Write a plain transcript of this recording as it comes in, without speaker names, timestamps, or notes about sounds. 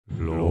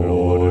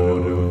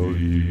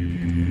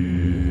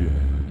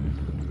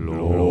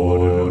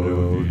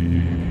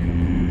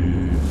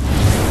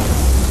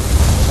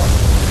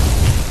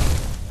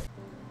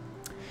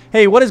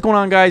Hey, what is going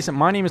on, guys?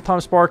 My name is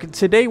Tom Spark.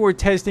 Today we're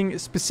testing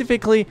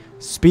specifically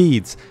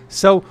speeds.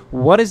 So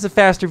what is the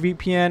faster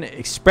VPN,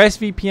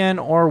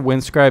 ExpressVPN or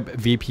Windscribe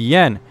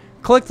VPN?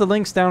 Click the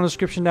links down in the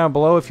description down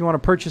below if you want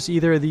to purchase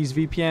either of these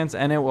VPNs,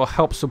 and it will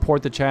help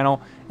support the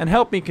channel and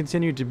help me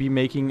continue to be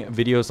making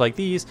videos like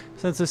these,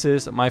 since this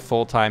is my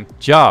full-time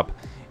job.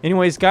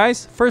 Anyways,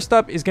 guys, first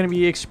up is going to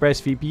be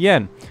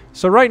ExpressVPN.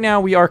 So right now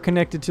we are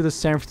connected to the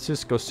San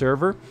Francisco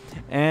server,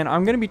 and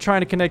I'm going to be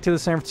trying to connect to the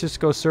San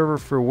Francisco server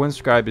for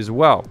Windscribe as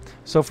well.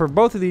 So for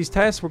both of these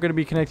tests, we're going to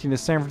be connecting to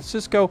San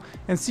Francisco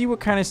and see what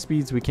kind of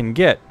speeds we can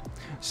get.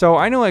 So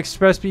I know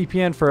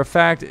ExpressVPN for a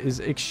fact is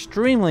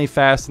extremely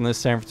fast in the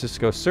San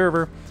Francisco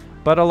server,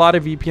 but a lot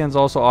of VPNs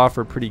also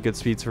offer pretty good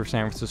speeds for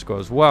San Francisco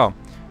as well.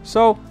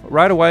 So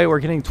right away we're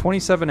getting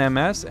 27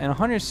 ms and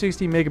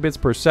 160 megabits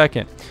per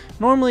second.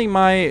 Normally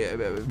my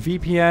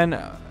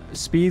VPN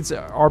speeds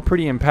are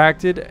pretty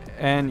impacted,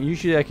 and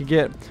usually I could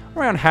get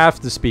around half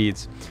the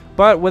speeds.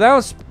 But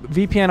without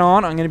VPN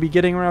on, I'm going to be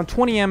getting around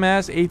 20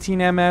 ms,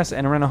 18 ms,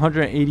 and around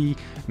 180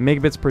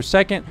 megabits per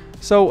second.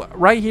 So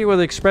right here with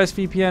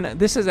ExpressVPN,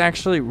 this is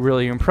actually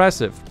really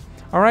impressive.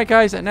 Alright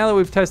guys, now that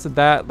we've tested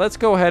that, let's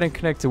go ahead and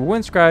connect to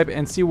Windscribe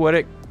and see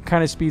what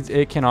kind of speeds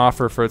it can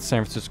offer for the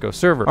San Francisco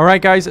server.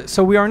 Alright guys,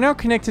 so we are now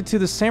connected to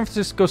the San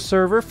Francisco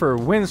server for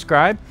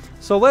Windscribe.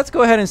 So let's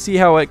go ahead and see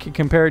how it can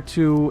compare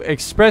to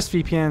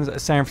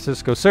ExpressVPN's San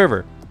Francisco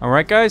server.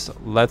 Alright guys,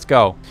 let's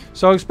go.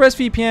 So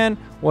ExpressVPN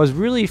was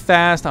really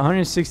fast,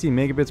 160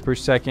 megabits per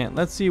second.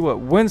 Let's see what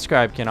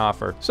Windscribe can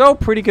offer. So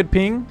pretty good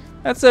ping.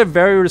 That's a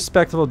very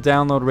respectable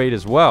download rate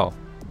as well.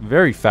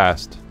 Very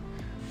fast.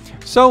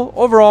 So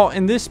overall,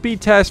 in this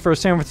speed test for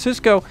San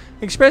Francisco,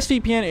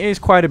 ExpressVPN is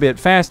quite a bit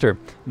faster.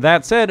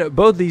 That said,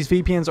 both these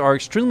VPNs are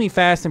extremely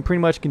fast and pretty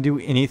much can do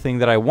anything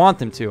that I want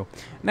them to.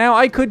 Now,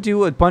 I could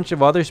do a bunch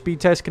of other speed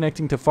tests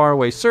connecting to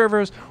faraway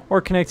servers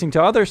or connecting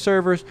to other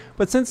servers,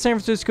 but since San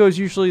Francisco is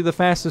usually the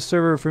fastest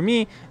server for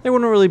me, there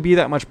wouldn't really be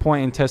that much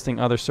point in testing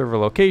other server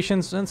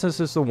locations, since this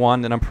is the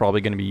one that I'm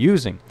probably going to be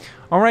using.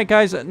 Alright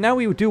guys, now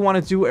we do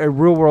want to do a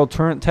real-world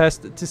torrent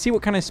test to see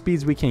what kind of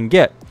speeds we can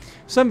get.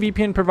 Some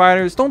VPN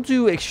providers don't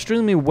do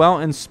extremely well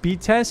in speed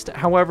tests,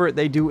 however,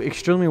 they do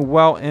extremely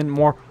well in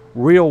more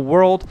real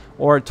world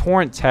or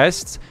torrent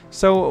tests.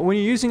 So when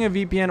you're using a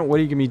VPN, what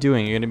are you going to be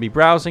doing? You're going to be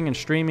browsing and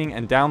streaming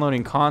and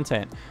downloading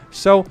content.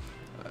 So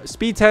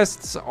speed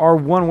tests are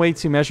one way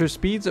to measure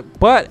speeds,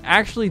 but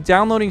actually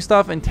downloading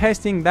stuff and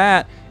testing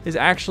that is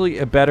actually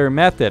a better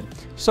method.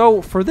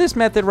 So for this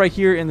method right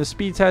here in the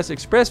speed test,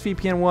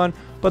 ExpressVPN won,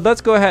 but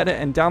let's go ahead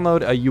and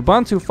download a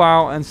Ubuntu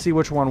file and see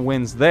which one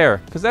wins there,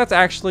 because that's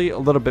actually a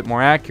little bit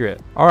more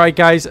accurate. Alright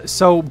guys,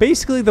 so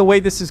basically the way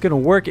this is going to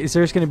work is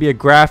there's going to be a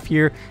graph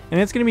here, and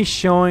it's going to be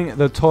showing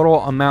the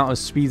total amount of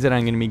speeds that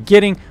I'm going to be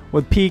getting,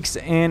 with peaks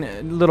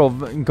and little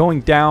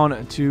going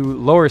down to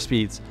lower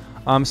speeds.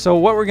 So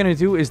what we're going to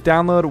do is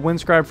download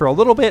Windscribe for a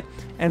little bit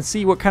and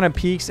see what kind of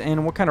peaks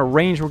and what kind of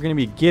range we're going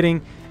to be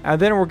getting, and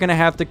then we're going to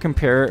have to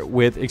compare it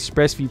with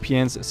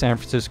ExpressVPN's San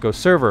Francisco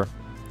server.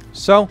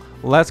 So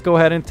let's go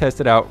ahead and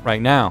test it out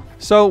right now.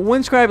 So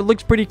Windscribe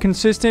looks pretty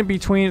consistent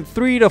between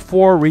 3 to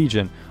 4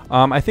 region.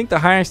 I think the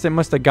highest it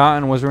must have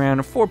gotten was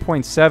around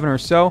 4.7 or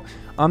so.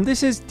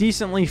 This is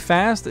decently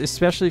fast,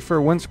 especially for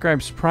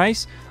Windscribe's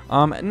price.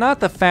 Not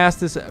the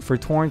fastest for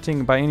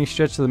torrenting by any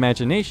stretch of the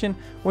imagination,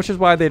 which is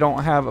why they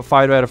don't have a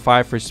 5 out of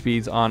 5 for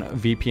speeds on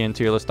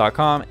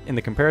VPNtierlist.com in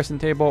the comparison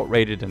table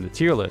rated in the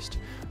tier list.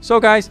 So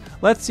guys,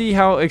 let's see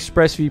how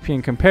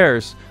ExpressVPN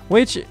compares,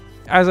 which,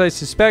 as I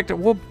suspect,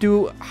 will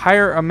do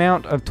higher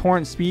amount of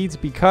torrent speeds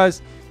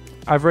because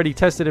I've already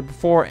tested it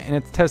before and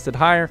it's tested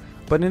higher.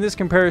 But in this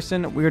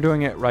comparison, we're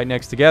doing it right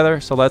next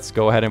together, so let's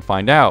go ahead and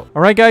find out.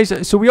 Alright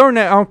guys, so we are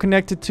now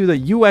connected to the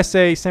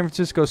USA San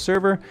Francisco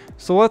server,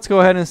 so let's go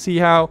ahead and see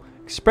how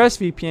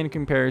ExpressVPN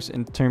compares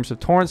in terms of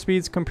torrent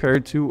speeds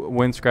compared to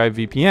Windscribe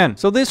VPN.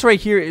 So this right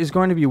here is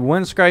going to be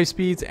Windscribe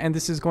speeds, and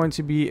this is going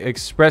to be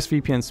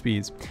ExpressVPN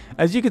speeds.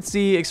 As you can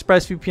see,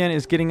 ExpressVPN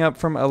is getting up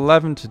from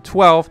 11 to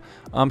 12,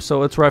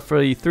 so it's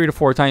roughly 3 to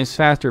 4 times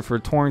faster for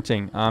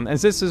torrenting.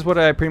 As this is what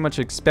I pretty much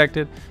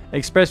expected.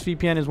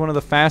 ExpressVPN is one of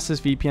the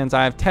fastest VPNs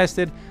I have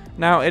tested.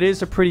 Now, it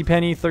is a pretty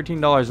penny,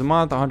 $13 a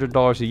month,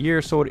 $100 a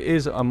year, so it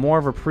is a more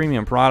of a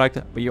premium product,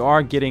 but you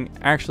are getting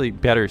actually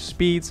better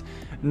speeds.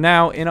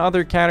 Now, in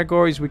other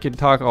categories, we could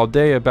talk all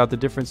day about the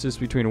differences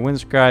between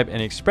Windscribe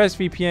and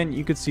ExpressVPN.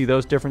 You could see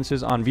those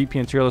differences on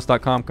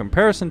VPNtierlist.com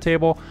comparison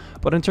table,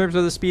 but in terms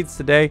of the speeds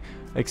today,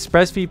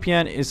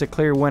 ExpressVPN is a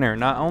clear winner,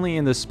 not only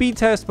in the speed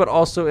test, but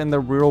also in the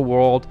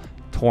real-world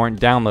torrent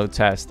download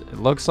test. It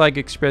looks like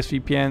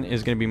ExpressVPN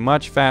is going to be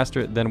much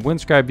faster than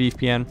Windscribe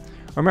VPN.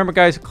 Remember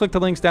guys, click the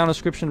links down in the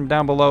description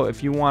down below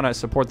if you want to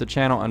support the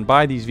channel and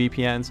buy these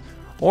VPNs,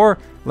 or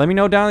let me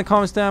know down in the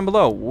comments down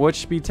below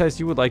which speed test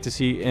you would like to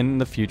see in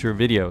the future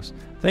videos.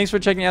 Thanks for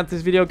checking out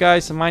this video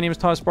guys. My name is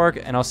Tom Spark,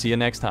 and I'll see you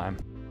next time.